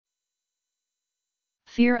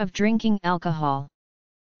Fear of drinking alcohol.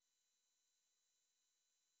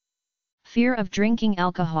 Fear of drinking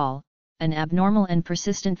alcohol, an abnormal and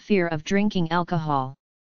persistent fear of drinking alcohol.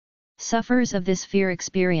 Sufferers of this fear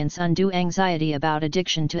experience undue anxiety about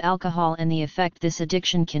addiction to alcohol and the effect this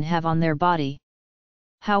addiction can have on their body.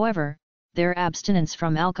 However, their abstinence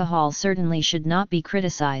from alcohol certainly should not be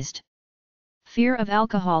criticized. Fear of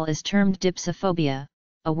alcohol is termed dipsophobia,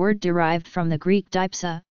 a word derived from the Greek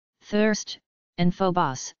dipsa, thirst, and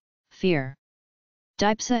phobos, fear.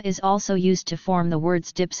 Dipsa is also used to form the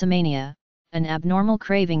words dipsomania, an abnormal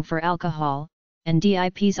craving for alcohol, and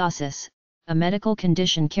dipsosis, a medical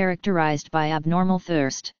condition characterized by abnormal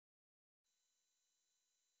thirst.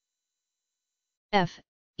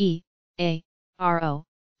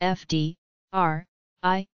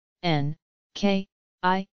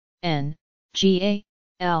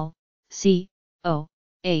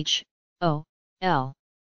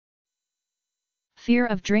 Fear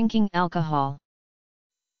of drinking alcohol.